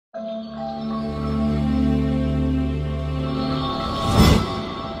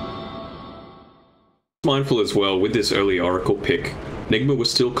Mindful as well, with this early Oracle pick, Nigma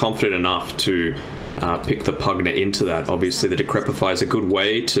was still confident enough to pick the Pugna into that. Obviously, the Decrepify is a good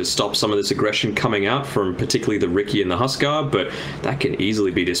way to stop some of this aggression coming out from particularly the Riki and the Huskar, but that can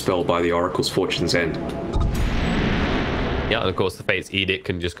easily be dispelled by the Oracle's Fortune's End. Yeah, and of course, the Fate's Edict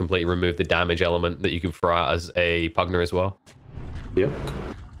can just completely remove the damage element that you can throw out as a Pugna as well. Yep.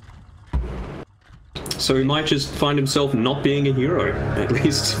 So he might just find himself not being a hero, at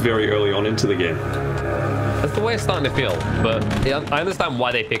least very early on into the game. That's the way it's starting to feel, but I understand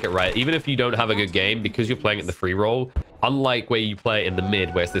why they pick it, right? Even if you don't have a good game, because you're playing at the free roll, unlike where you play in the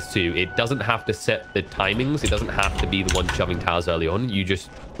mid, where it's this 2, it doesn't have to set the timings. It doesn't have to be the one shoving towers early on. You just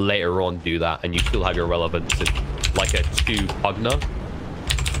later on do that, and you still have your relevance. And like a 2 Pugna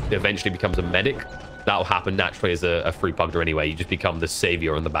eventually becomes a medic. That'll happen naturally as a free Pugna anyway. You just become the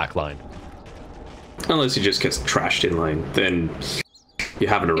savior on the back line. Unless he just gets trashed in lane, then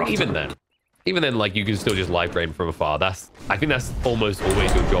you're having a rough time. Even then, like, you can still just life drain from afar. I think that's almost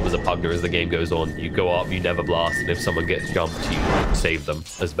always your job as a Pugna as the game goes on. You go up, you never blast, and if someone gets jumped, you save them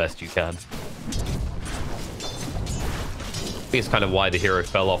as best you can. I think it's kind of why the hero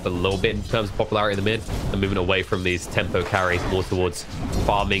fell off a little bit in terms of popularity in the mid, and moving away from these tempo carries more towards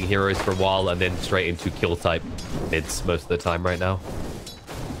farming heroes for a while, and then straight into kill type mids most of the time right now.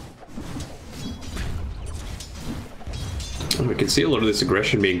 We can see a lot of this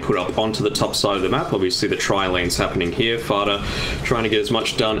aggression being put up onto the top side of the map. Obviously, the tri-lane's happening here. Fada trying to get as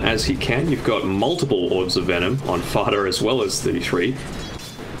much done as he can. You've got multiple Orbs of Venom on Fada as well as 33.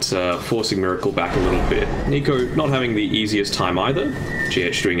 It's forcing Miracle back a little bit. Nico not having the easiest time either.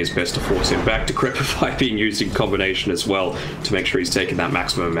 GH doing his best to force him back. Decrepify being used in combination as well to make sure he's taking that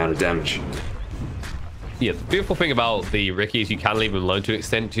maximum amount of damage. Yeah, the beautiful thing about the Riki is you can leave him alone to an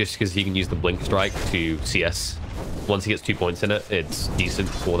extent just because he can use the Blink Strike to CS. Once he gets 2 points in it, it's decent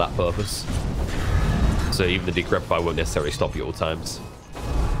for that purpose. So even the Decrepify won't necessarily stop you at all times.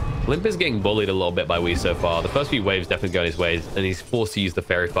 Limp is getting bullied a little bit by Wii so far. The first few waves definitely going his ways, and he's forced to use the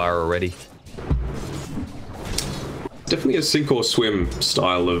Fairy Fire already. Definitely a sink or swim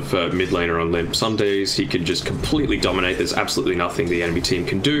style of mid laner on Limp. Some days he can just completely dominate. There's absolutely nothing the enemy team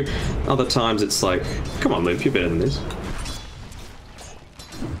can do. Other times it's like, come on Limp, you're better than this.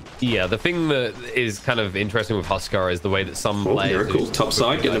 Yeah, the thing that is kind of interesting with Huskar is the way that some players... Miracle, top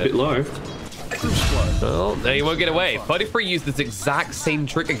side, getting a bit low. Well, there he won't get away. 33 used this exact same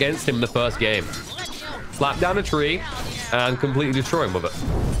trick against him in the first game. Slap down a tree and completely destroy him with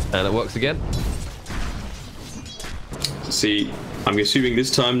it. And it works again. See, I'm assuming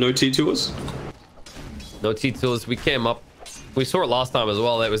this time no T-Tours? No T-Tours. We came up. We saw it last time as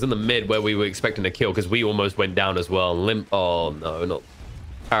well. It was in the mid where we were expecting to kill because we almost went down as well. Limp... Oh, no, not...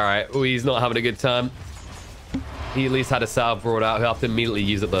 All right, well, he's not having a good time. He at least had a salve brought out. He'll have to immediately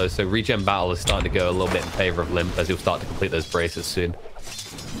use it, though. So regen battle is starting to go a little bit in favor of Limp as he'll start to complete those braces soon.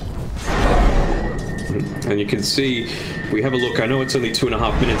 And you can see, we have a look. I know it's only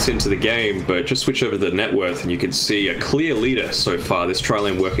 2.5 minutes into the game, but just switch over to the net worth and you can see a clear leader so far. This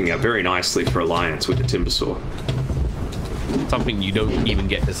tri-lane working out very nicely for Alliance with the Timbersaw. Something you don't even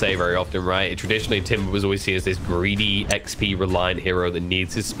get to say very often, right? Traditionally, Timber was always seen as this greedy, XP-reliant hero that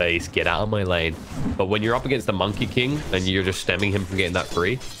needs his space, get out of my lane. But when you're up against the Monkey King and you're just stemming him from getting that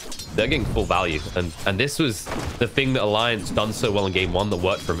free, they're getting full value. And this was the thing that Alliance done so well in game 1 that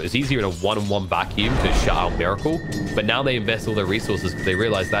worked for him. It was easier in a one-on-one vacuum to shut out Miracle, but now they invest all their resources because they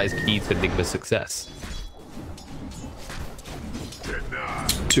realize that is key to Nigma's success.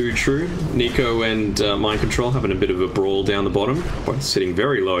 Too true. Nico and Mind Control having a bit of a brawl down the bottom, both sitting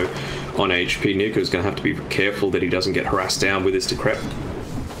very low on HP. Nico's going to have to be careful that he doesn't get harassed down with his Decrep.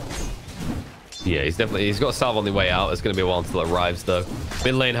 Yeah, he's got a salve on the way out. It's going to be a while until it arrives, though.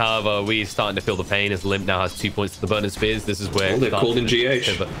 Mid lane, however, we're starting to feel the pain as Limp now has 2 points to the Burning Spears. This is where... Oh, they're called in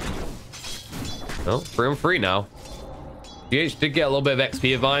GH. Well, 3-on-3 now. GH did get a little bit of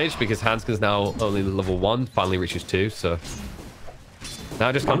XP advantage because Hanskin's now only level 1, finally reaches 2, so... Now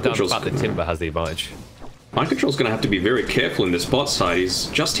it just comes down to the fact that Timber has the advantage. Mind Control's going to have to be very careful in this bot side. He's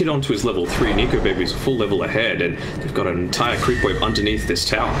just hit onto his level 3. Nico Baby's a full level ahead, and they've got an entire creep wave underneath this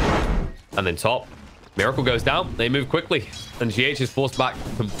tower. And then top. Miracle goes down. They move quickly. And GH is forced back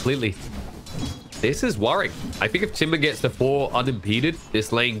completely. This is worrying. I think if Timber gets to 4 unimpeded,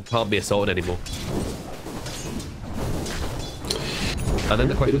 this lane can't be assaulted anymore. And then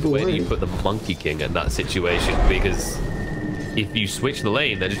the question is, where do you put the Monkey King in that situation? Because... if you switch the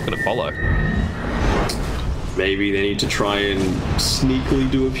lane, they're just going to follow. Maybe they need to try and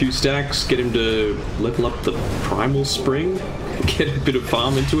sneakily do a few stacks, get him to level up the Primal Spring. get a bit of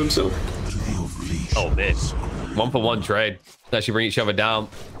farm into himself. Oh, man. 1-for-1 trade. Actually bring each other down.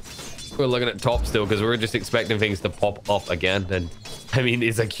 We're looking at top still because we were just expecting things to pop off again. And I mean,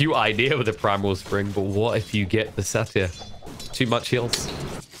 it's a cute idea with the Primal Spring, but what if you get the Satyr? Too much heals.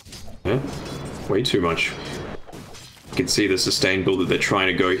 Yeah, way too much. You can see the sustain build that they're trying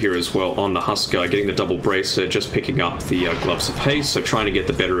to go here as well on the Husker, getting the double bracer, just picking up the Gloves of Haste, so trying to get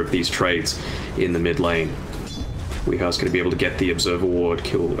the better of these trades in the mid lane. Weehar's going to be able to get the Observer Ward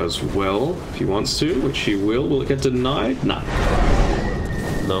kill as well, if he wants to, which he will. Will it get denied? No.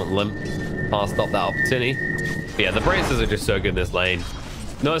 No, Limp passed up that opportunity. But yeah, the bracers are just so good in this lane.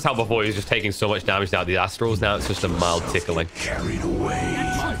 Notice how before he was just taking so much damage out of the Astrals, now it's just a mild tickling. Carried away.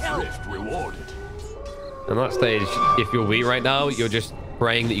 On that stage, if you're Wii right now, you're just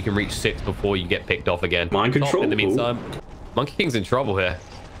praying that you can reach 6 before you get picked off again. Mind control. In the meantime, Monkey King's in trouble here.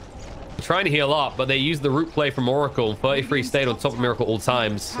 They're trying to heal up, but they use the root play from Oracle. 33 stayed on top of Miracle all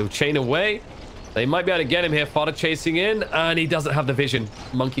times. He'll chain away. They might be able to get him here. Fodder chasing in, and he doesn't have the vision.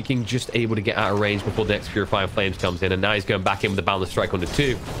 Monkey King just able to get out of range before the next Purifying Flames comes in, and now he's going back in with the Boundless Strike on the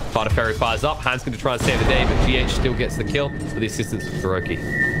 2. Fodder Fairy fires up. Han's going to try and save the day, but GH still gets the kill with the assistance of Kuroki.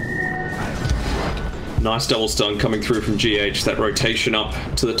 Nice double stun coming through from GH. That rotation up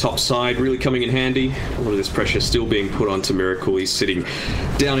to the top side really coming in handy. A lot of this pressure still being put onto Miracle. He's sitting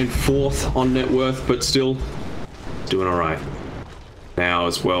down in 4th on net worth, but still doing all right. Now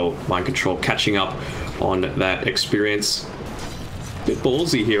as well, Mind Control catching up on that experience. Bit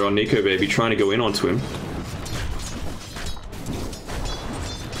ballsy here on Nico Baby, trying to go in onto him.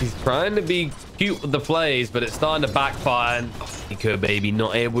 He's trying to be cute with the plays, but it's starting to backfire. And Nico Baby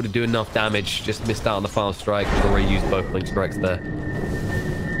not able to do enough damage. Just missed out on the final strike. He's already used both Blink Strikes there.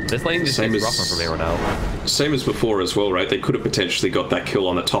 This lane just gets rougher from here on out. Same as before as well, right? They could have potentially got that kill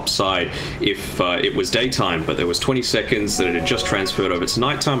on the top side if it was daytime, but there was 20 seconds that it had just transferred over to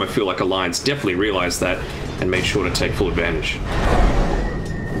nighttime. I feel like Alliance definitely realized that and made sure to take full advantage.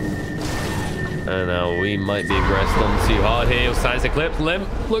 And now we might be aggressed on too hard here. Signs Eclipse. Limp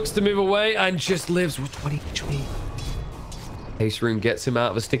looks to move away and just lives with 20 HP. Ace Rune gets him out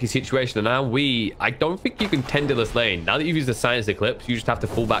of a sticky situation. And now I don't think you can tender this lane. Now that you've used the Science Eclipse, you just have to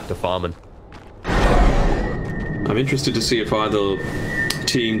fall back to farming. I'm interested to see if either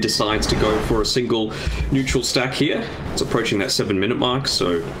team decides to go for a single neutral stack here. It's approaching that 7-minute mark,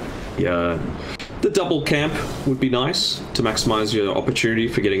 so yeah, the double camp would be nice to maximize your opportunity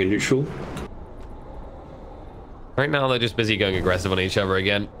for getting a neutral. Right now, they're just busy going aggressive on each other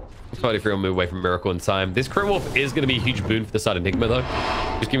again. 33 will move away from Miracle in time. This Crit Wolf is going to be a huge boon for the side of Nigma, though.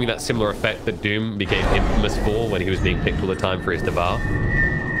 Just giving that similar effect that Doom became infamous for when he was being picked all the time for his Devour.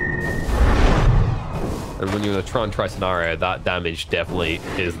 And when you're in a try scenario, that damage definitely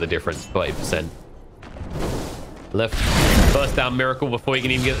is the difference, 30%. Left first down Miracle before you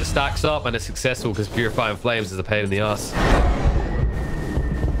can even get the stacks up, and it's successful because Purifying Flames is a pain in the ass.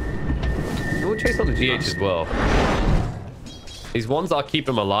 And we'll chase on the GH as well. These ones are keep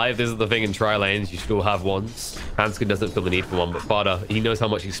him alive. This is the thing in tri lanes. You should all have ones. Hanskin doesn't feel the need for one, but Fada, he knows how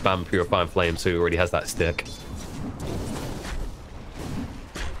much you spam Purifying Flame, so he already has that stick.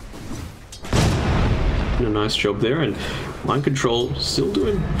 A nice job there, and Mind Control still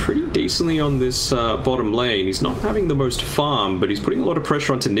doing pretty decently on this bottom lane. He's not having the most farm, but he's putting a lot of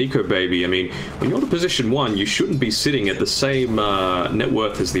pressure onto Nico Baby. I mean, when you're to position 1, you shouldn't be sitting at the same net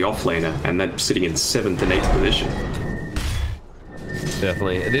worth as the offlaner, and then sitting in 7th and 8th position.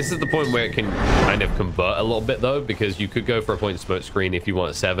 Definitely. This is the point where it can kind of convert a little bit, though, because you could go for a point smoke screen if you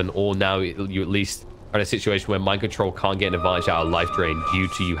want a 7, or now you at least are in a situation where Mind Control can't get an advantage out of life drain due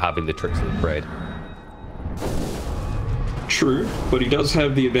to you having the tricks of the trade. True, but he does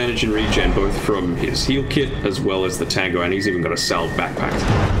have the advantage in regen, both from his heal kit as well as the Tango, and he's even got a salve backpack.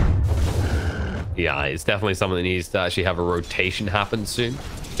 Yeah, it's definitely something that needs to actually have a rotation happen soon.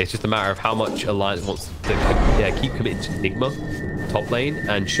 It's just a matter of how much Alliance wants to keep committing to Nigma, top lane,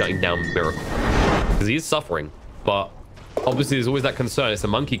 and shutting down Miracle. Because he is suffering, but obviously there's always that concern. It's a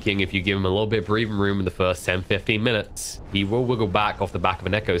Monkey King. If you give him a little bit of breathing room in the first 10-15 minutes, he will wiggle back off the back of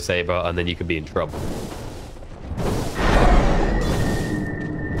an Echo Saber, and then you could be in trouble.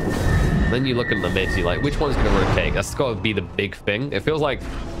 Then you look at the mids, you're like, which one's going to rotate? That's got to be the big thing. It feels like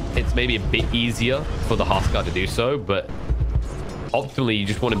it's maybe a bit easier for the Huskar to do so, but optimally, you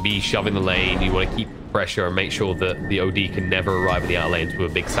just want to be shoving the lane. You want to keep pressure and make sure that the OD can never arrive in the out lane to a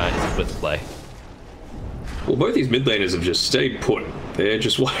big silence split play. Well, both these mid laners have just stayed put. They're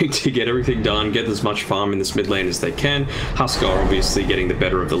just wanting to get everything done, get as much farm in this mid lane as they can. Huskar obviously getting the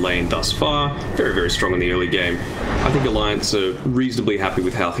better of the lane thus far. Very, very strong in the early game. I think Alliance are reasonably happy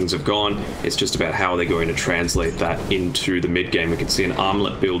with how things have gone. It's just about how they're going to translate that into the mid game. We can see an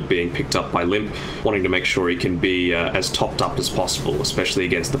armlet build being picked up by Limp, wanting to make sure he can be as topped up as possible, especially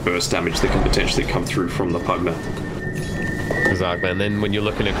against the burst damage that can potentially come through from the Pugna. Exactly, and then when you're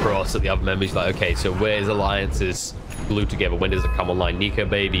looking across at the other members, like, okay, so where's Alliance's glue together? When does it come online? Nico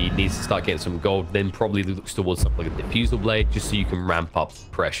Baby needs to start getting some gold, then probably looks towards something like a diffusal blade, just so you can ramp up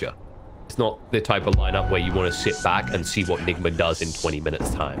pressure. It's not the type of lineup where you want to sit back and see what Nigma does in 20 minutes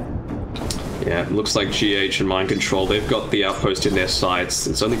time. Yeah, it looks like GH and Mind Control, they've got the outpost in their sights.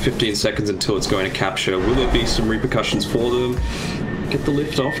 It's only 15 seconds until it's going to capture. Will there be some repercussions for them? Get the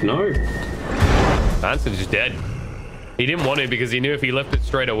lift off? No. Manson's just dead. He didn't want to because he knew if he lifted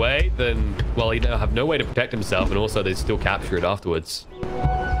straight away, then, well, he'd have no way to protect himself, and also they'd still capture it afterwards.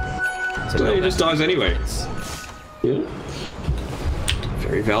 So he just dies anyway. Yeah.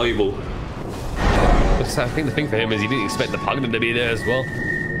 Very valuable. I think the thing for him is he didn't expect the Pugna to be there as well.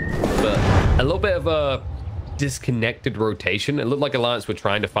 But a little bit of a disconnected rotation. It looked like Alliance were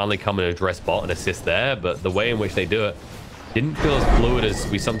trying to finally come and address bot and assist there, but the way in which they do it didn't feel as fluid as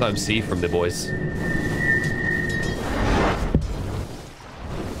we sometimes see from the boys.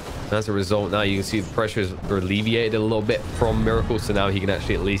 As a result, now you can see the pressures are alleviated a little bit from Miracle, so now he can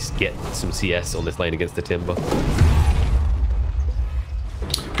actually at least get some CS on this lane against the Timber.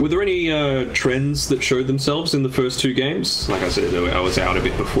 Were there any trends that showed themselves in the first two games? Like I said, I was out a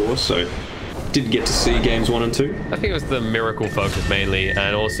bit before, so didn't get to see games 1 and 2. I think it was the Miracle focus mainly,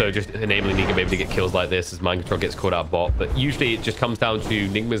 and also just enabling Nigma maybe to get kills like this as Mind Control gets caught out bot. But usually it just comes down to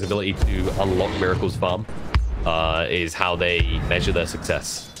Nigma's ability to unlock Miracle's farm, is how they measure their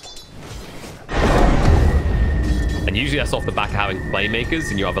success. And usually that's off the back of having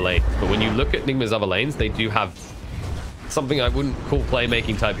playmakers in your other lane. But when you look at Nigma's other lanes, they do have something I wouldn't call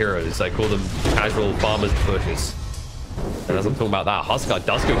playmaking type heroes. I call them casual farmers and pushers. And as I'm talking about that, Huskar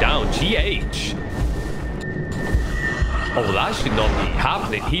does go down. GH. Oh, that should not be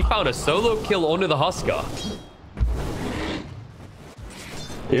happening. He found a solo kill onto the Huskar.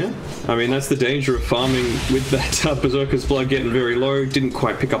 Yeah, I mean, that's the danger of farming with that Berserker's Blood getting very low. Didn't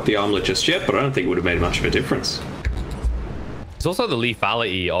quite pick up the armlet just yet, but I don't think it would have made much of a difference. It's also the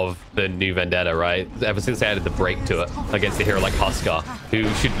lethality of the new Vendetta, right? Ever since they added the break to it against a hero like Huskar, who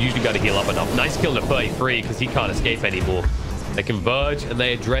should usually got to heal up enough. Nice kill to 33 because he can't escape anymore. They converge and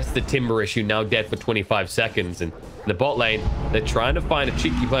they address the Timber issue, now dead for 25 seconds. And in the bot lane, they're trying to find a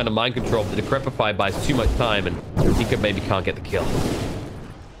cheeky plan of Mind Control, but the Decrepify buys too much time and Nico maybe can't get the kill.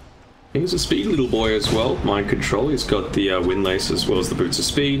 He's a speedy little boy as well, Mind Control. He's got the Windlace as well as the Boots of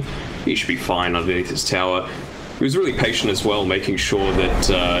Speed. He should be fine underneath his tower. He was really patient as well, making sure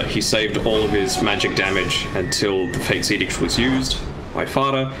that he saved all of his magic damage until the Fate's Edict was used by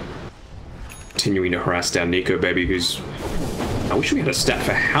Fada. Continuing to harass down Nico Baby, who's... I wish we had a stat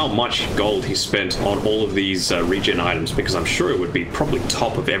for how much gold he spent on all of these regen items, because I'm sure it would be probably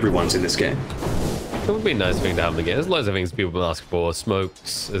top of everyone's in this game. It would be a nice thing to have in the game. There's loads of things people ask for.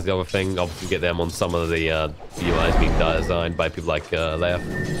 Smokes is the other thing. Obviously get them on some of the UIs being designed by people like Leia.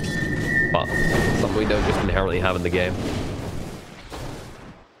 But something we don't just inherently have in the game.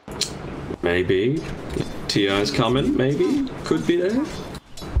 Maybe. TI's coming, maybe. Could be there.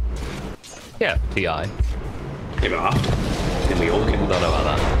 Yeah, TI. Yeah, but after. Then we all can. Don't know about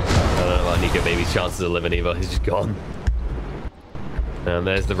that. I don't know about Nico Baby's chances of living either. He's just gone. And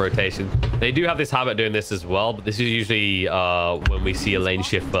there's the rotation. They do have this habit doing this as well, but this is usually when we see a lane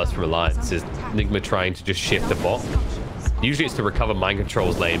shift first from Alliance, is Nigma trying to just shift the bot. Usually it's to recover Mind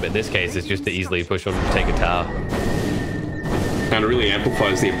Control's lane, but in this case it's just to easily push on and take a tower. And it really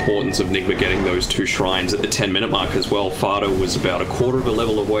amplifies the importance of Nigma getting those 2 shrines at the 10-minute mark as well. Fado was about a quarter of a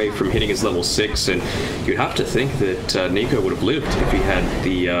level away from hitting his level 6, and you'd have to think that Nico would have lived if he had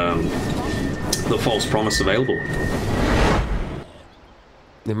the false promise available.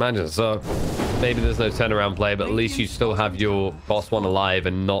 Imagine, so maybe there's no turnaround play, but at least you still have your boss one alive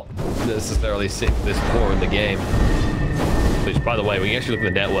and not necessarily sit this poor in the game. Which, by the way, when you actually look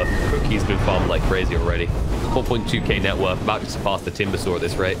at the net worth, Cookie's been farmed like crazy already. 4.2k net worth, about to surpass the Timbersaw at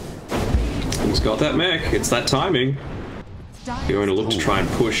this rate. He's got that mech. It's that timing. They're going to look to try and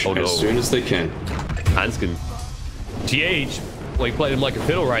push as soon as they can. Hanskin. GH. Well, he played him like a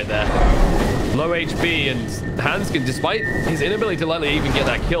fiddle right there. Low HP, and Hanskin, despite his inability to likely even get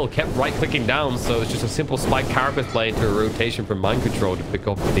that kill, kept right-clicking down, so it's just a simple spike carapace play into a rotation from Mind Control to pick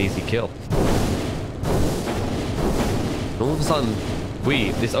up an easy kill. And all of a sudden,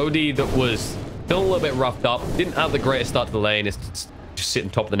 this OD that was still a little bit roughed up, didn't have the greatest start to the lane, is just sitting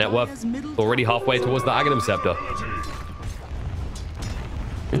top of the net worth, already halfway towards the Aghanim Scepter.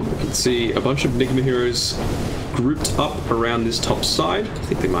 You can see a bunch of Nigma heroes grouped up around this top side. I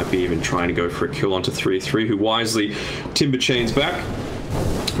think they might be even trying to go for a kill onto w33, who wisely timber chains back.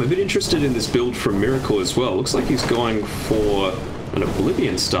 I'm a bit interested in this build from Miracle as well. Looks like he's going for an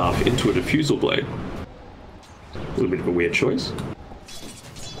Oblivion Staff into a Diffusal Blade. A little bit of a weird choice.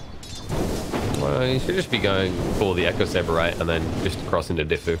 Well, you should just be going for the Echo Saber, right? And then just cross into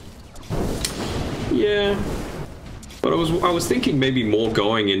Diffu. Yeah. But I was thinking maybe more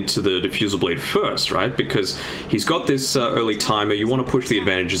going into the Diffusal Blade first, right? Because he's got this early timer. You want to push the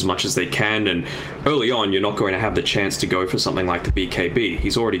advantage as much as they can, and early on, you're not going to have the chance to go for something like the BKB.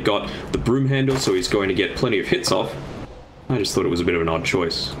 He's already got the Broom Handle, so he's going to get plenty of hits off. I just thought it was a bit of an odd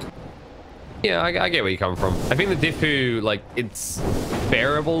choice. Yeah, I get where you're coming from. I think the Diffu, like, it's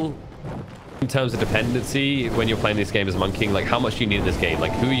bearable in terms of dependency when you're playing this game as Monkey King. Like, how much do you need in this game?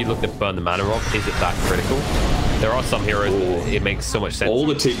 Like, who are you looking to burn the mana off? Is it that critical? There are some heroes that it makes so much sense. All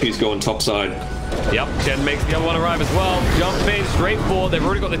the TP's going top side. Yep, Jen makes the other one arrive as well. Jump in straight forward. They've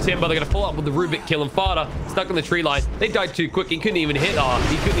already got the Timber. They're going to follow up with the Rubik kill, and Fada stuck in the tree line. They died too quick. He couldn't even hit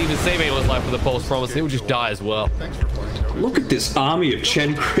he couldn't even save anyone's life with the Pulse Promise. He would just die as well. Look at this army of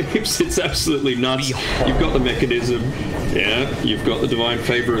Chen creeps. It's absolutely nuts. You've got the Mechanism. Yeah, you've got the Divine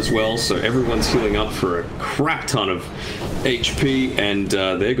Favor as well. So everyone's healing up for a crap ton of HP, and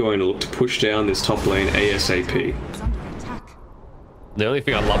they're going to look to push down this top lane ASAP. The only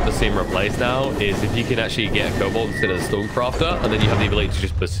thing I'd love to see him replace now is if you can actually get a Kobold instead of a Stormcrafter, and then you have the ability to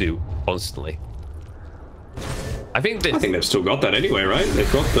just pursue constantly. I think they've still got that anyway, right?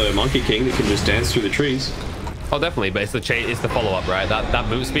 They've got the Monkey King that can just dance through the trees. Oh, definitely, but it's the follow-up, right? That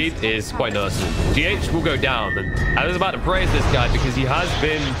move speed is quite noticeable. GH will go down, and I was about to praise this guy because he has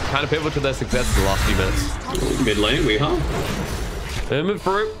been kind of pivotal to their success in the last few minutes. Mid lane, move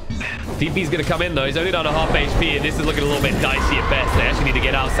through. DP's going to come in, though. He's only down to half HP, and this is looking a little bit dicey at best. They actually need to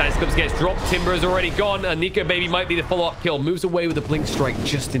get out. Sandscopes gets dropped. Timber is already gone. And Nico Baby might be the follow-up kill. Moves away with a Blink Strike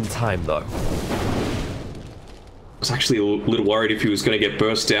just in time, though. I was actually a little worried if he was going to get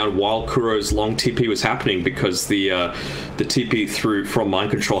burst down while Kuro's long TP was happening, because the TP from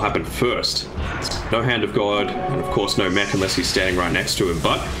Mind Control happened first. No Hand of God, and of course no mech unless he's standing right next to him,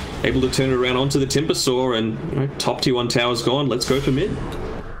 but able to turn it around onto the Timber Saw, and top T1 tower's gone. Let's go for mid.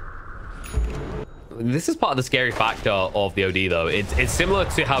 This is part of the scary factor of the OD, though. It's similar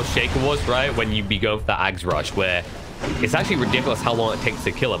to how Shaker was, right? When you be going for that Ags Rush, where it's actually ridiculous how long it takes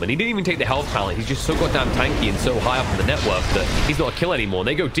to kill him. And he didn't even take the health talent. He's just so goddamn tanky and so high up in the network that he's not a kill anymore. And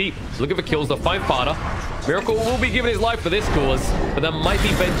they go deep, looking for kills. They'll find Fada. Miracle will be giving his life for this cause, but there might be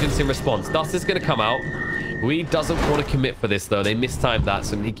vengeance in response. Dust is going to come out. We doesn't want to commit for this, though. They mistimed that,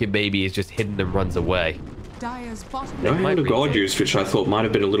 so Nikki Baby is just hidden and runs away. No Hand of God use, which I thought might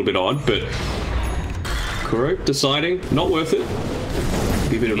have been a little bit odd, but Kuro deciding not worth it.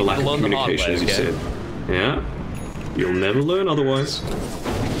 Be a bit of a lack of communication, as you said. Yeah. You'll never learn otherwise.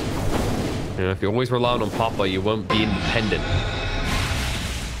 Yeah, if you're always relying on Papa, you won't be independent.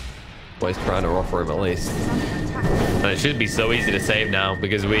 Always trying to offer him at least. And it should be so easy to save now,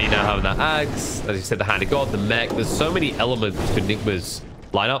 because we now have that Axe, as you said, the Hand of God, the mech. There's so many elements to Nigma's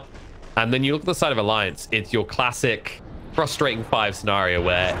lineup. And then you look at the side of Alliance, it's your classic frustrating 5 scenario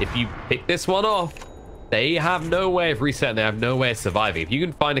where if you pick this one off, they have no way of resetting. They have no way of surviving. If you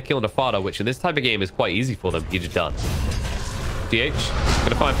can find a kill on a Fada, which in this type of game is quite easy for them, you're just done. DH,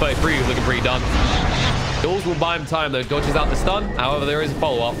 gonna find 33, who's looking pretty done. Jules will buy him time, though. Dodges out the stun. However, there is a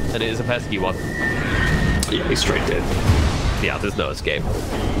follow-up, and it is a pesky one. Yeah, he's straight dead. Yeah, there's no escape.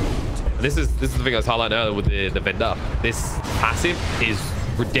 This is the thing I was highlighting earlier with the Vendar. This passive is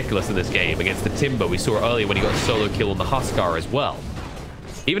ridiculous in this game. Against the Timber, we saw it earlier when he got a solo kill on the Huskar as well.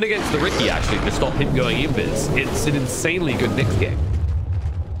 Even against the Ricky, actually, to stop him going invis. It's an insanely good Nyx game.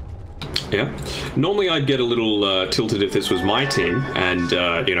 Yeah. Normally I'd get a little tilted if this was my team and,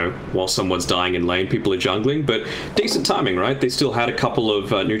 you know, while someone's dying in lane, people are jungling, but decent timing, right? They still had a couple of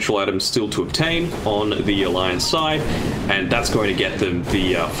neutral items still to obtain on the Alliance side, and that's going to get them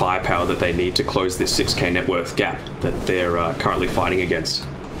the firepower that they need to close this 6k net worth gap that they're currently fighting against.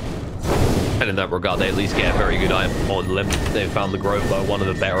 And in that regard, they at least get a very good item on limb. They've found the Grove, one of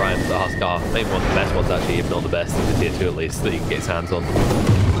the better items at Huskar. Maybe one of the best ones, actually, if not the best, in the tier 2 at least, that you can get his hands on.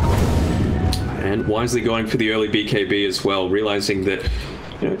 And wisely going for the early BKB as well, realizing that,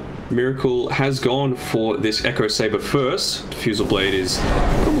 you know, Miracle has gone for this Echo Saber first. Diffusal Blade is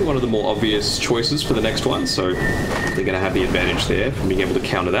probably one of the more obvious choices for the next one, so they're going to have the advantage there from being able to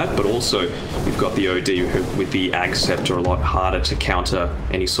counter that, but also you've got the OD who, with the Ag Scepter, a lot harder to counter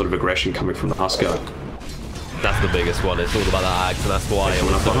any sort of aggression coming from the Huskar. That's the biggest one. It's all about that axe, and that's why it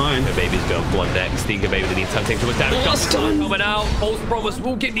was behind. Nico Baby's going for one next. Nico Baby, they need time to take too much damage. Coming out. False promise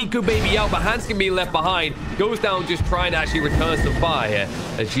will get Nico Baby out, but Hans can be left behind. Goes down, just trying to actually return some fire here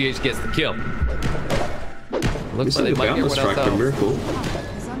as GH gets the kill. Looks like they might get one out. Miracle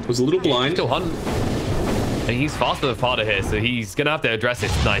was a little blind. Still hunting. And he's faster than Fada here, so he's going to have to address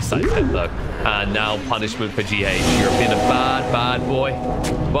this. Nice side step, though. And now punishment for GH. You're being a bad, bad boy.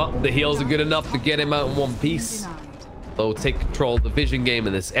 But the heals are good enough to get him out in one piece. They'll take control of the vision game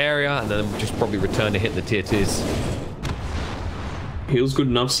in this area, and then just probably return to hit the tier 2s. Heals good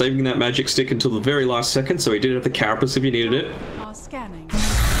enough, saving that magic stick until the very last second, so he did have the carapace if he needed it.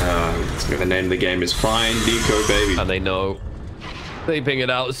 The name of the game is fine, Nico Baby. And they know. They ping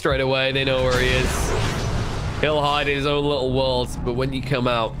it out straight away. They know where he is. He'll hide in his own little world, but when you come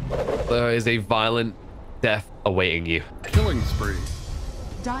out, there is a violent death awaiting you. Killing spree.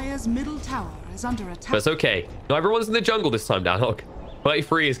 Dire's middle tower is under attack. But it's okay. Not everyone's in the jungle this time, Downhog.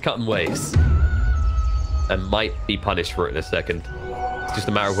 33 is cutting waves. And might be punished for it in a second. It's just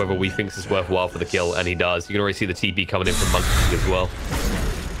a matter of whether we think this is worthwhile for the kill, and he does. You can already see the TP coming in from Monkey as well.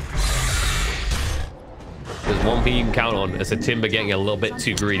 There's one thing you can count on. It's a Timber getting a little bit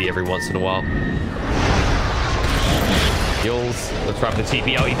too greedy every once in a while. Yules, let's wrap the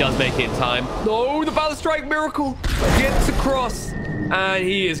TP out. He does make it in time. No, the Battle Strike Miracle gets across. And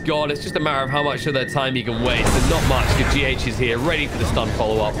he is gone. It's just a matter of how much of their time he can waste. And not much, because GH is here, ready for the stun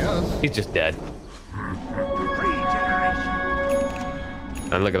follow-up. He's just dead.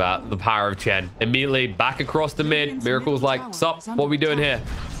 And look at that, the power of Chen. Immediately back across the mid. Miracle's like, sup, what are we doing here?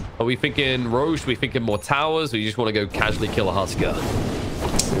 Are we thinking Roche? Are we thinking more towers? Or you just want to go casually kill a Husker?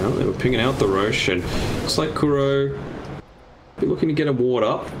 Yeah, they were pinging out the Roche, and looks like Kuro be looking to get a ward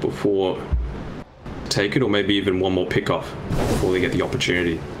up before take it, or maybe even one more pick off before they get the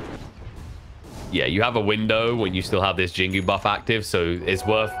opportunity. Yeah, you have a window when you still have this Jingu buff active, so it's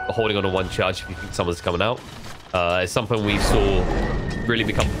worth holding on to one charge if you think someone's coming out. It's something we saw really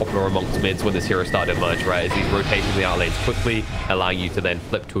become popular amongst mids when this hero started to emerge, right? As he's rotating the out lanes quickly, allowing you to then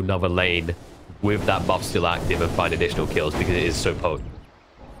flip to another lane with that buff still active and find additional kills because it is so potent.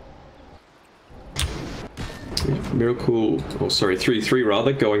 Miracle, or sorry, 3-3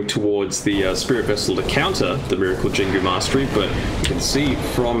 rather, going towards the Spirit Vessel to counter the Miracle Jingu Mastery, but you can see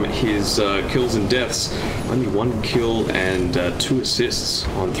from his kills and deaths, only 1 kill and 2 assists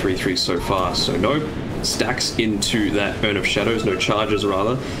on 3-3 so far, so no stacks into that Urn of Shadows, no charges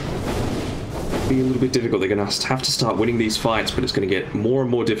rather. Be a little bit difficult. They're going to have to start winning these fights, but it's going to get more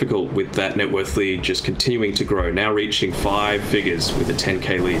and more difficult with that net worth lead just continuing to grow, now reaching 5 figures with a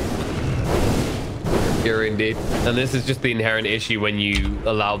 10k lead. Yeah, indeed. And this is just the inherent issue when you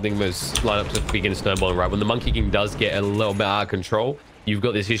allow Nigma's lineup to begin snowballing, right? When the Monkey King does get a little bit out of control, you've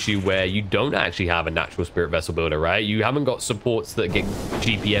got this issue where you don't actually have a natural Spirit Vessel builder, right? You haven't got supports that get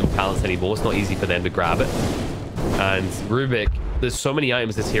GPM talents anymore. It's not easy for them to grab it. And Rubik, there's so many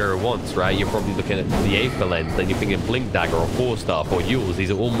items this hero wants, right? You're probably looking at the Aether Lens, then you're thinking Blink Dagger or Force Staff or Yules. These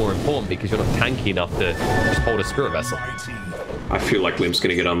are all more important because you're not tanky enough to just hold a Spirit Vessel. I feel like Lim's going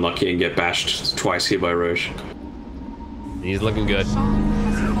to get unlucky and get bashed twice here by Roche. He's looking good.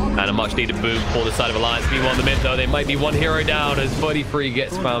 And a much needed boom for the side of Alliance. Meanwhile, in the mid, though, they might be 1 hero down as 33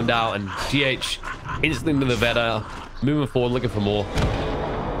 gets found out. And GH instantly to the Veta, moving forward, looking for more.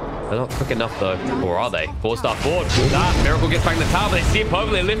 They're not quick enough, though. Or are they? 4-star forward. That Miracle gets back in the tower, but they see it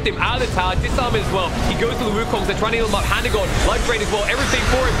perfectly. They lift him out of the tower, disarm him as well. He goes to the Wukongs. They're trying to heal him up. Handagon, Life Drain as well. Everything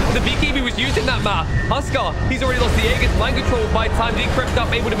for him. The BKB was using that map. Huskar, he's already lost the Aegis. Mind control by time. He crept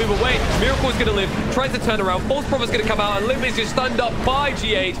up, able to move away. Miracle's going to live. Tries to turn around. False Prophet's going to come out, and Lim is just stunned up by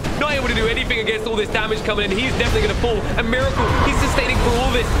GH. Not able to do anything against all this damage coming in. He's definitely going to fall. And Miracle, he's sustaining through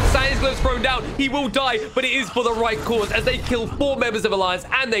all this. Science Glove's thrown down. He will die, but it is for the right cause as they kill 4 members of Alliance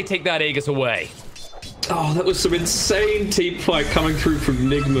and they take that Aegis away. Oh, that was some insane team fight coming through from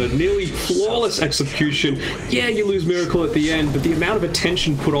Nigma. Nearly flawless execution. Yeah, you lose Miracle at the end, but the amount of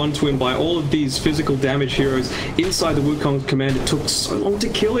attention put onto him by all of these physical damage heroes inside the Wukong command, it took so long to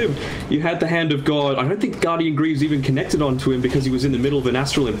kill him. You had the Hand of God. I don't think Guardian Greaves even connected onto him because he was in the middle of an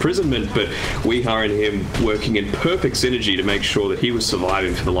astral imprisonment, but Weehar and him working in perfect synergy to make sure that he was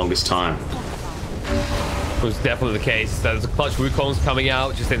surviving for the longest time. It was definitely the case. There's a clutch Wukong's coming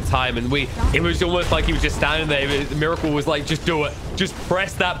out just in time, and it was almost like he was just standing there. The Miracle was like, just do it. Just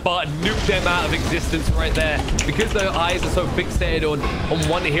press that button, nuke them out of existence right there. Because their eyes are so fixated on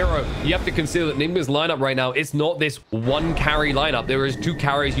one hero, you have to consider that Nigma's lineup right now, it's not this 1 carry lineup. There is 2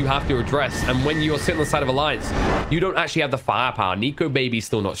 carries you have to address, and when you're sitting on the side of Alliance, you don't actually have the firepower. Nico Baby's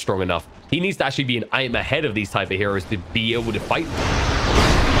still not strong enough. He needs to actually be an item ahead of these type of heroes to be able to fight.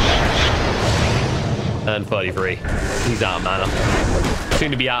 And 33. He's out of mana. Soon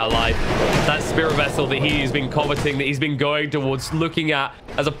to be out of life. That Spirit Vessel that he's been coveting, that he's been going towards, looking at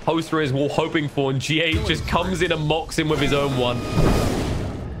as a poster on his wall, hoping for, and G8 just comes in and mocks him with his own one.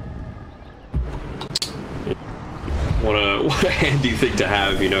 What a handy thing to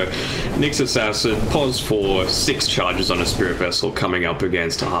have, you know. Nyx Assassin, pause for 6 charges on a Spirit Vessel coming up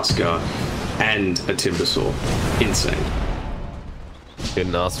against a Huskar and a Timbersaw. Insane.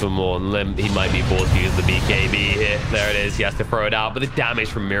 Couldn't ask for more. Limp, he might be forced to use the BKB here. There it is. He has to throw it out, but the damage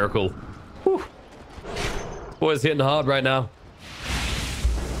from Miracle. Whew. Boy's hitting hard right now.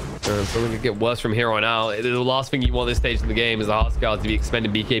 So we're going to get worse from here on out. The last thing you want this stage in the game is the Huskar to be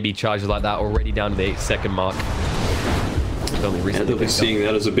expending BKB charges like that already down to the 8-second mark. They'll be seeing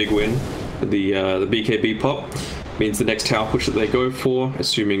that as a big win. The BKB pop means the next tower push that they go for,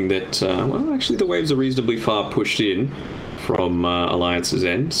 assuming that, well, actually the waves are reasonably far pushed in from Alliance's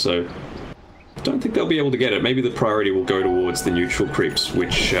end, so I don't think they'll be able to get it. Maybe the priority will go towards the neutral creeps,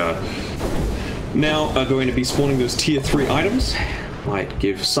 which now are going to be spawning those tier 3 items. Might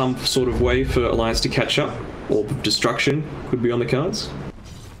give some sort of way for Alliance to catch up. Orb of Destruction could be on the cards.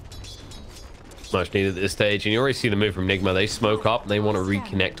 Much needed at this stage, and you already see the move from Nigma. They smoke up and they want to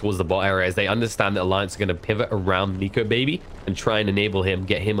reconnect towards the bot area as they understand that Alliance are going to pivot around Nico Baby and try and enable him,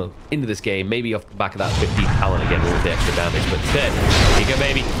 get him into this game, maybe off the back of that 50 talent again with the extra damage. But instead, Nico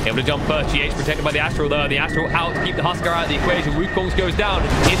Baby able to jump first. GH protected by the Astral though. The Astral out to keep the Huskar out of the equation. Wukongs goes down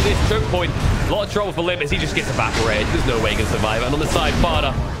into this choke point. A lot of trouble for Limp as he just gets evaporated. There's no way he can survive. And on the side,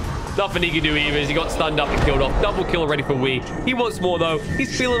 Farda, nothing he can do either as he got stunned up and killed off. Double kill ready for Wee. He wants more though.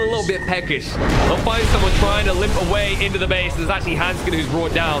 He's feeling a little bit peckish. They'll find someone trying to limp away into the base. There's actually Hanskin who's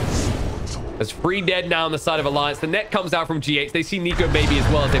brought down. There's 3 dead now on the side of Alliance. The net comes out from GH. They see Nico Baby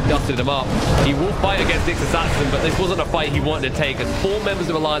as well as they've dusted him up. He will fight against Nyx Assassin, but this wasn't a fight he wanted to take as 4 members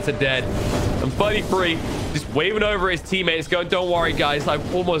of Alliance are dead. And 33 just waving over his teammates going, don't worry guys,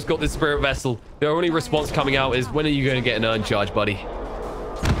 I've almost got this Spirit Vessel. The only response coming out is, when are you going to get an earn charge, buddy?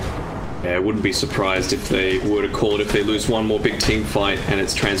 Yeah, I wouldn't be surprised if they were to call it if they lose one more big team fight and it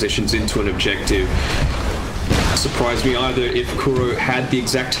transitions into an objective. Surprised me either if Kuro had the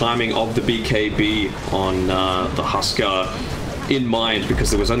exact timing of the BKB on the Huskar in mind, because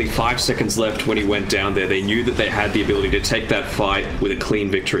there was only 5 seconds left when he went down there. They knew that they had the ability to take that fight with a clean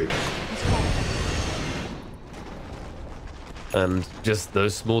victory. And just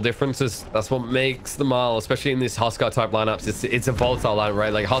those small differences, that's what makes them all, especially in these Huskar type lineups. It's a volatile line,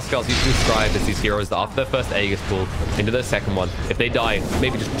 right? Like Huskar's usually described as these heroes that after their first Aegis pull into their second one, if they die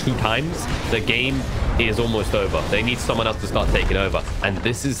maybe just 2 times, the game is almost over. They need someone else to start taking over. And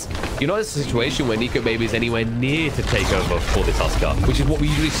this is, you know, it's a situation where Nico Baby is anywhere near to take over for this Huskar, which is what we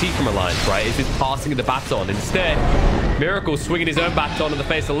usually see from Alliance, right? Is this passing of the baton. Instead, Miracle swinging his own baton in the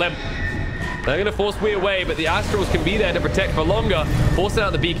face of Limp. They're going to force Wee away, but the Astrals can be there to protect for longer. Forcing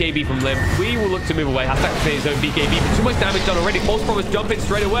out the BKB from Limp. Wee will look to move away. Has to activate his own BKB, but too much damage done already. False Promise jumping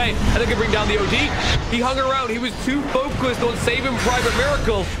straight away, and they can bring down the OG. He hung around. He was too focused on saving Private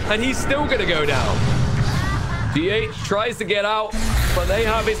Miracle, and he's still going to go down. GH tries to get out, but they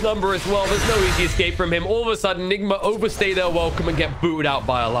have his number as well. There's no easy escape from him. All of a sudden, Nigma overstay their welcome and get booted out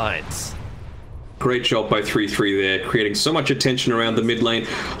by Alliance. Great job by 3-3 there, creating so much attention around the mid lane.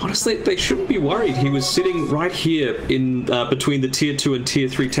 Honestly, they shouldn't be worried. He was sitting right here in between the tier 2 and tier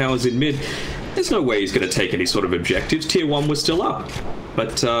 3 towers in mid. There's no way he's going to take any sort of objectives. Tier 1 was still up.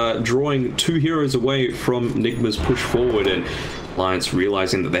 But drawing 2 heroes away from Nigma's push forward, and Alliance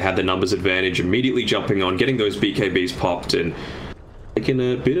realizing that they had the numbers advantage, immediately jumping on, getting those BKBs popped, and taking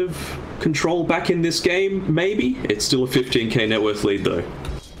a bit of control back in this game, maybe. It's still a 15k net worth lead though.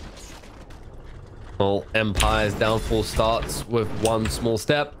 Well, Empire's downfall starts with 1 small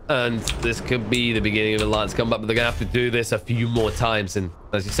step, and this could be the beginning of Alliance comeback, but they're going to have to do this a few more times. And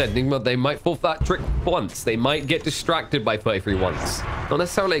as you said, Nigma, they might fall for that trick once. They might get distracted by 33 once. Not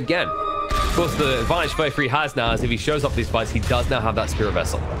necessarily again. Of course, the advantage 33 has now is if he shows up these fights, he does now have that Spirit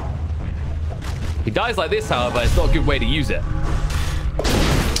Vessel. He dies like this, however, it's not a good way to use it.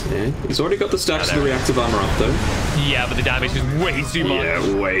 Yeah, he's already got the stacks of the reactive armor up, though. Yeah, but the damage is way too much.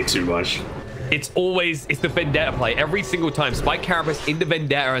 Yeah, way too much. It's the Vendetta play. Every single time, Spike Carapace into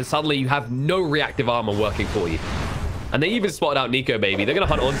Vendetta, and suddenly you have no reactive armor working for you. And they even spotted out Nico Baby. They're going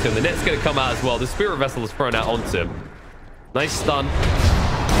to hunt onto him. The net's going to come out as well. The Spirit Vessel is thrown out onto him. Nice stun.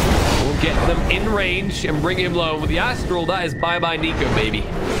 We'll get them in range and bring him low. With the Astral, that is bye-bye Nico Baby.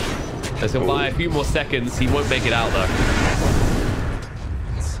 As he'll buy a few more seconds. He won't make it out, though.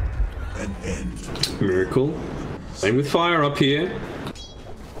 Miracle. Playing with fire up here.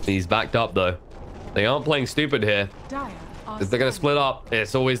 He's backed up, though. They aren't playing stupid here. If they're gonna split up,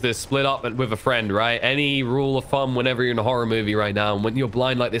 it's always this split up with a friend, right? Any rule of thumb whenever you're in a horror movie right now, and when you're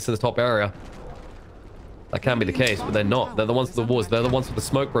blind like this in the top area, that can be the case, but they're not. They're the ones with the wards. They're the ones with the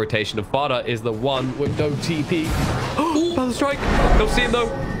smoke rotation. And Fada is the one with no TP. Oh, Battle Strike. Don't see him though.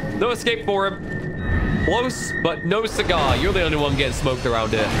 No escape for him. Close, but no cigar. You're the only one getting smoked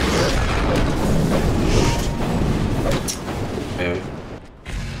around here. Yeah.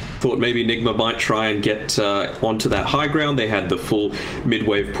 Thought maybe Nigma might try and get onto that high ground. They had the full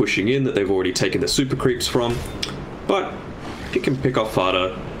mid-wave pushing in that they've already taken the super creeps from. But if you can pick off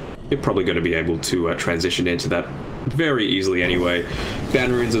Fada, you're probably going to be able to transition into that very easily anyway.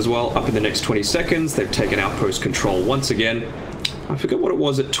 Ban runes as well up in the next 20 seconds. They've taken outpost control once again. I forget what it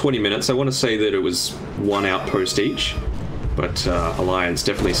was at 20 minutes. I want to say that it was one outpost each. But Alliance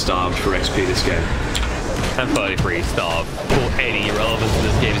definitely starved for XP this game. And 33 starved. Full 80 irrelevance in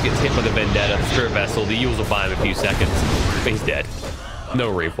this game. He gets hit by the Vendetta, Spirit Vessel. The Yules will buy him a few seconds, but he's dead. No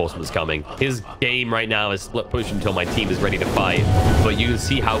reinforcements coming. His game right now is split push until my team is ready to fight. But you can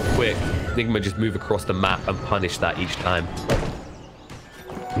see how quick Nigma just move across the map and punish that each time.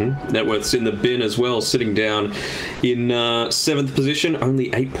 Net worth's in the bin as well, sitting down in 7th position.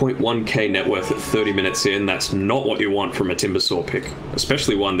 Only 8.1k net worth at 30 minutes in. That's not what you want from a Timbersaw pick,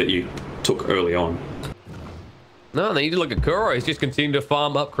 especially one that you took early on. No, they need to look at Kuro. He's just continuing to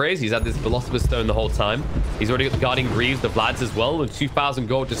farm up crazy. He's had this Philosopher's Stone the whole time. He's already got the Guardian Greaves, the Vlads as well, and 2,000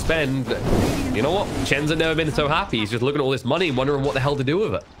 gold to spend. You know what? Chen's have never been so happy. He's just looking at all this money and wondering what the hell to do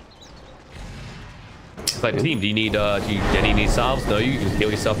with it. It's like, team, do you need salves? No, you can heal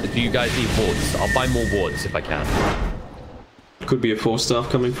yourself. Do you guys need wards? I'll buy more wards if I can. Could be a 4-staff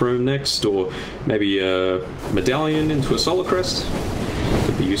coming from him next, or maybe a medallion into a Solar Crest.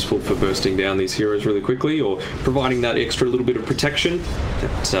 Could be useful for bursting down these heroes really quickly, or providing that extra little bit of protection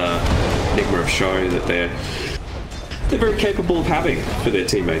that Nigma have shown that they're very capable of having for their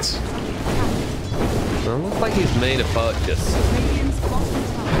teammates. Well, it looks like he's made a purchase.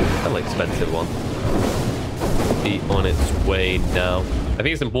 An expensive one. Be on its way now. I think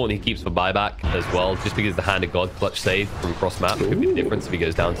it's important he keeps for buyback as well, just because the Hand of God clutch save from cross map could be the difference if he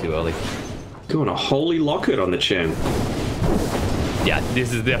goes down too early. Doing a holy locket on the Chen. Yeah,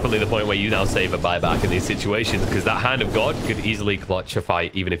 this is definitely the point where you now save a buyback in these situations, because that Hand of God could easily clutch a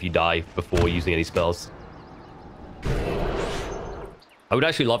fight even if you die before using any spells. I would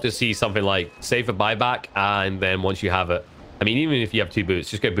actually love to see something like save a buyback, and then once you have it, I mean, even if you have 2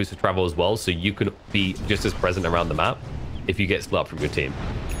 boots, just go boost of travel as well, so you can be just as present around the map if you get split up from your team.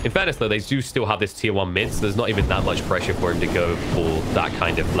 In fairness, though, they do still have this tier 1 mid, so there's not even that much pressure for him to go for that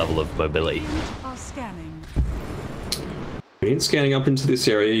kind of level of mobility. In scanning up into this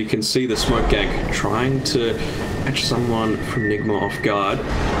area, you can see the smoke gank trying to catch someone from Nigma off guard.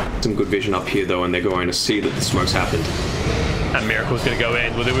 Some good vision up here, though, and they're going to see that the smoke's happened. And Miracle's going to go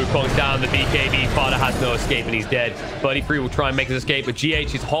in with the Wukong's down. The BKB Fada has no escape and he's dead. 33 will try and make his escape, but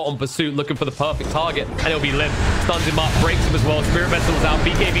GH is hot on pursuit, looking for the perfect target, and it'll be Limp. Stuns him up, breaks him as well. Spirit Vessel's out.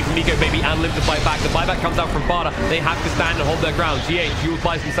 BKB from Nico Baby and Limp to fight back. The buyback comes out from Fada. They have to stand and hold their ground. GH, you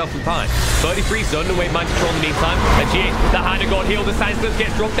buys himself some time. 33 zone away mind control in the meantime. And GH, the Hand of God heal. The Sandstorm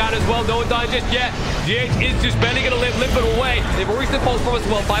gets dropped down as well. No one died just yet. GH is just barely going to limp it away. They've already stood pulse from us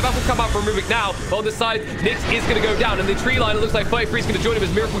as well. Buyback will come out from Rubik now. But on the side, Nyx is going to go down. And the tree line, it looks like 33 is going to join him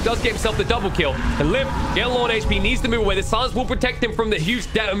as Miracle does get himself the double kill. And Limp, getting low on HP, needs to move away. The silence will protect him from the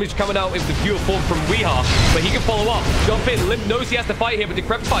huge damage coming out of the pure form from Weeha. But he can follow up. Jump in. Limp knows he has to fight here, but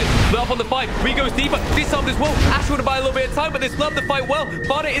Decrepit fight. Split up on the fight. We goes deeper. Disarmed as well. Ash would have buy a little bit of time, but they split up the fight well.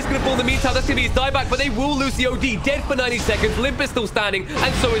 Fada is going to fall in the meantime. That's going to be his dieback, but they will lose the OD. Dead for 90 seconds. Limp is still standing,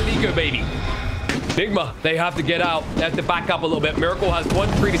 and so is Nico Baby. Nigma, they have to get out. They have to back up a little bit. Miracle has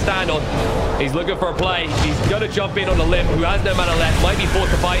 1-3 to stand on. He's looking for a play. He's going to jump in on a Limp who has no mana left. Might be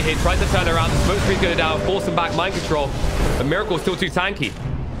forced to fight here. Tries to turn around. The smoke screen's going down. Force him back. Mind control. But Miracle's still too tanky.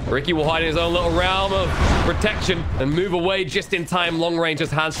 Ricky will hide in his own little realm of protection and move away just in time. Long range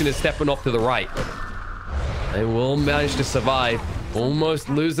as Hansen is stepping off to the right. They will manage to survive. Almost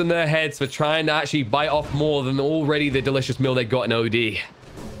losing their heads for trying to actually bite off more than already the delicious meal they got in OD.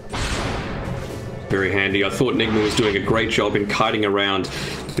 Very handy. I thought Nigma was doing a great job in kiting around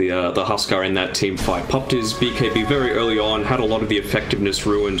the Huskar in that team fight. Popped his BKB very early on, had a lot of the effectiveness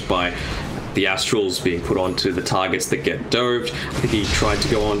ruined by the Astrals being put onto the targets that get doved. I think he tried to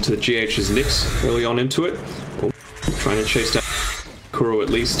go on to the GH's Nyx early on into it. Trying to chase down Kuro at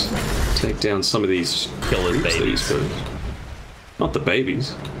least. Take down some of these killers, babies. Not the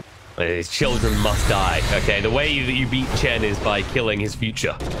babies. His children must die. Okay, the way that you beat Chen is by killing his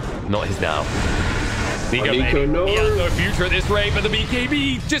future, not his now. Nico, no. He has no future at this rate, but the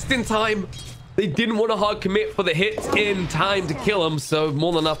BKB just in time. They didn't want to hard commit for the hits in time to kill him, so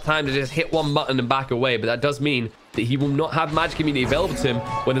more than enough time to just hit one button and back away. But that does mean that he will not have magic immunity available to him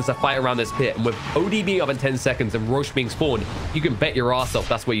when there's a fight around this pit. And with OD being up in 10 seconds and Roche being spawned, you can bet your ass off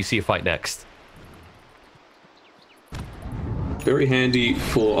that's where you see a fight next. Very handy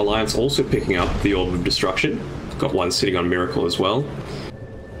for Alliance also picking up the Orb of Destruction. Got one sitting on Miracle as well.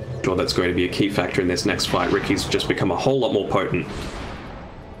 Sure, that's going to be a key factor in this next fight. Ricky's just become a whole lot more potent.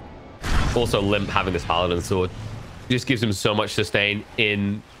 Also, Limp having this Paladin Sword just gives him so much sustain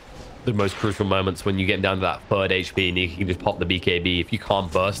in the most crucial moments when you get down to that 3rd HP and you can just pop the BKB. If you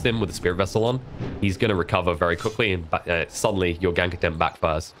can't burst him with the Spirit Vessel on, he's going to recover very quickly and suddenly your gank attempt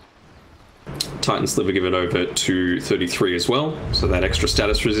backfires. Titan Sliver given over to 33 as well, so that extra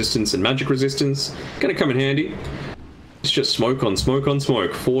status resistance and magic resistance going to come in handy. It's just smoke on smoke on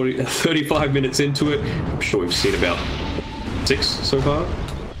smoke. 35 minutes into it. I'm sure we've seen about 6 so far.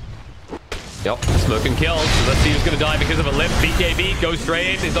 Yep, smoke and kill. So let's see who's going to die because of a Limp. BKB goes straight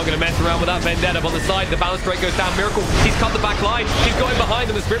in. He's not going to mess around with that Vendetta on the side. The balance straight goes down. Miracle, he's cut the back line. He's going behind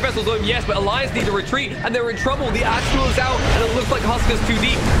them. The Spirit Vessel's on him, yes, but Alliance need to retreat, and they're in trouble. The Astral is out, and it looks like Huskar's too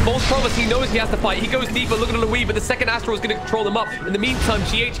deep. False Promise, he knows he has to fight. He goes deeper, looking on the weave, but the second Astral is going to control them up. In the meantime,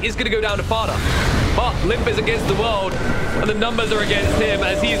 GH is going to go down to Fada. But Limp is against the world, and the numbers are against him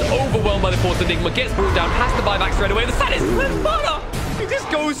as he is overwhelmed by the force of Nigma. Gets brought down, has to buy back straight away. The side is Fada. He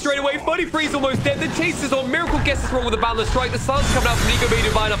just goes straight away. 33 is almost dead. The chase is on. Miracle gets this wrong with the Boundless Strike. The sun's coming out from Nico Baby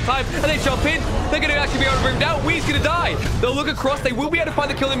to buy enough time, and they jump in. They're going to actually be able to bring him down. Wee's going to die. They'll look across. They will be able to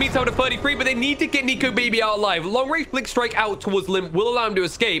find the kill in the meantime to 33, but they need to get Nico Baby out alive. Long range Blink Strike out towards Limp will allow him to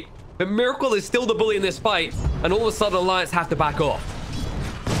escape, but Miracle is still the bully in this fight, and all of a sudden Alliance have to back off.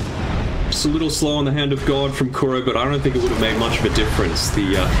 Just a little slow on the Hand of God from Kuro, but I don't think it would have made much of a difference.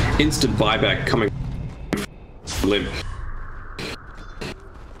 The instant buyback coming from Limp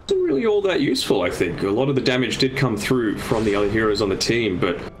wasn't really all that useful, I think. A lot of the damage did come through from the other heroes on the team,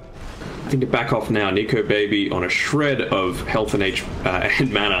 but I think to back off now, Nico Baby on a shred of health and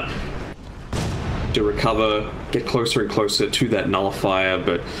and mana to recover, get closer and closer to that nullifier,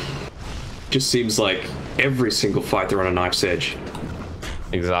 but just seems like every single fight they're on a knife's edge.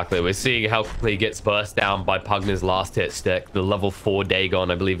 Exactly. We're seeing how quickly he gets burst down by Pugner's last hit stick. The level 4 Dagon,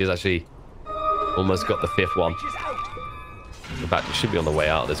 I believe, is actually almost got the 5th one. In fact, it should be on the way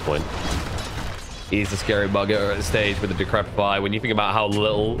out at this point. He's the scary bugger at the stage with the Decrepify. When you think about how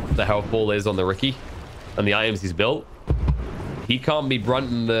little the health ball is on the Riki and the items he's built, he can't be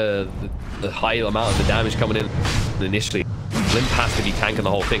brunting the high amount of the damage coming in initially. Limp has to be tanking the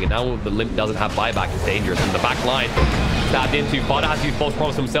whole thing, and now the Limp doesn't have buyback is dangerous. And the back line stabbed into. Fada has to use False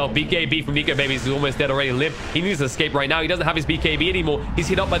Promise himself. BKB from Nico Baby is almost dead already. Limp, he needs to escape right now. He doesn't have his BKB anymore. He's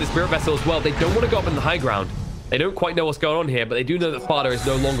hit up by the Spirit Vessel as well. They don't want to go up in the high ground. They don't quite know what's going on here, but they do know that Fada is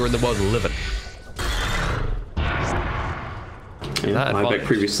no longer in the world of living. Yeah, buyback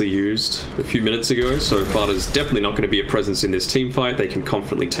previously used a few minutes ago, so Fada's definitely not going to be a presence in this team fight. They can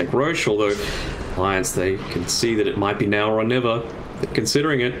confidently take Roche, although Alliance, they can see that it might be now or never. They're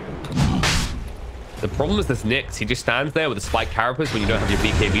considering it. The problem is this Nyx. He just stands there with a spiked carapace when you don't have your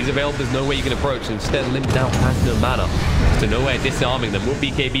BKBs available. There's no way you can approach. Instead, Limp now has no mana. So no way disarming them. With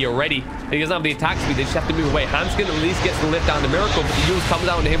BKB already, and he doesn't have the attack speed. They just have to move away. Hanskin at least gets the lift down to Miracle, but the use comes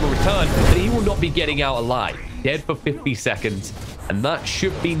down to him in return. But he will not be getting out alive. Dead for 50 seconds. And that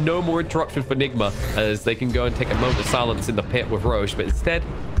should be no more interruption for Nigma, as they can go and take a moment of silence in the pit with Roche. But instead,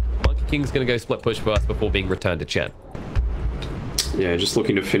 Monkey King's going to go split push first before being returned to Chen. Yeah, just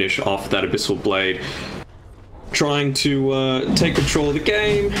looking to finish off that Abyssal Blade. Trying to take control of the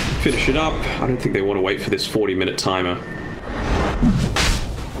game, finish it up. I don't think they want to wait for this 40-minute timer.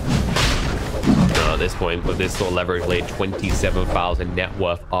 No, at this point, with this sort of leverage blade, 27,000 net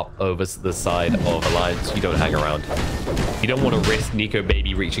worth up over the side of Alliance, you don't hang around. You don't want to risk Nico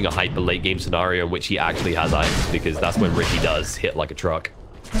Baby reaching a hyper late game scenario in which he actually has items, because that's when Ricky does hit like a truck.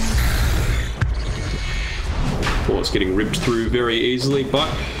 Force getting ripped through very easily, but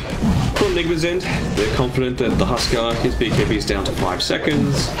from Nigma's end, they're confident that the Huskar, his BKB is down to 5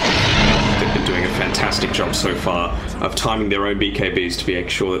 seconds. They've been doing a fantastic job so far of timing their own BKBs to make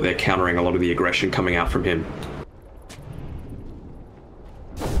sure that they're countering a lot of the aggression coming out from him.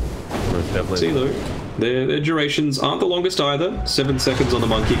 See though, their durations aren't the longest either. 7 seconds on the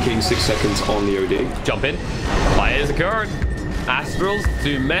Monkey King, 6 seconds on the OD. Jump in. Fire is occurred. Astrals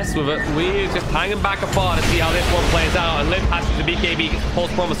to mess with it. We're just hanging back afar to see how this one plays out. And Limp passes to BKB, gets the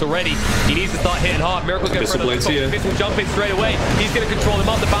false promise already. He needs to start hitting hard. Miracle's going to throw the missile jump in straight away. He's going to control him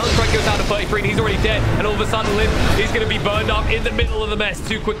up. The balance strike goes down to 33 and he's already dead. And all of a sudden, Limp, he's going to be burned up in the middle of the mess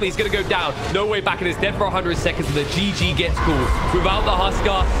too quickly. He's going to go down. No way back, and is dead for 100 seconds, and the GG gets called. Without the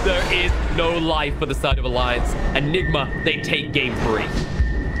Huskar, there is no life for the side of Alliance. And Nigma, they take game 3.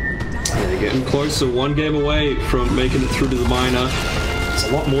 Yeah, they're getting closer, 1 game away from making it through to the minor. There's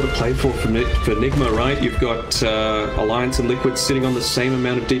a lot more to play for Nigma, right? You've got Alliance and Liquid sitting on the same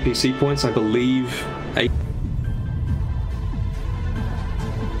amount of DPC points, I believe. 8.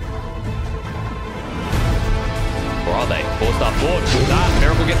 Or are they? 4-star forward. That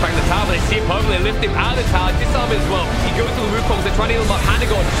Miracle gets back to the tower, but they see it perfectly. They lift him out of the tower, disarm him as well. He goes to the Wukongs. They're trying to heal him up.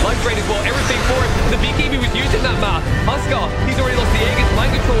 Hanagon, life drain as well. Everything for him. The BKB was using that map. Huskar, he's already lost the Aegis.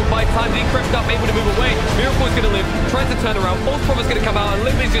 Mind control by the time he crept up, able to move away. Miracle's going to live, tries to turn around. False Promise going to come out, and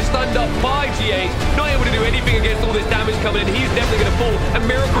Limp is just stunned up by GH. Not able to do anything against all this damage coming in. He's definitely going to fall. And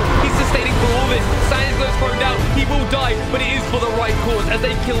Miracle, he's sustaining through all this. Science Glow's thrown down. He will die, but it is for the right cause as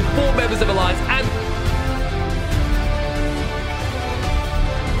they kill 4 members of Alliance and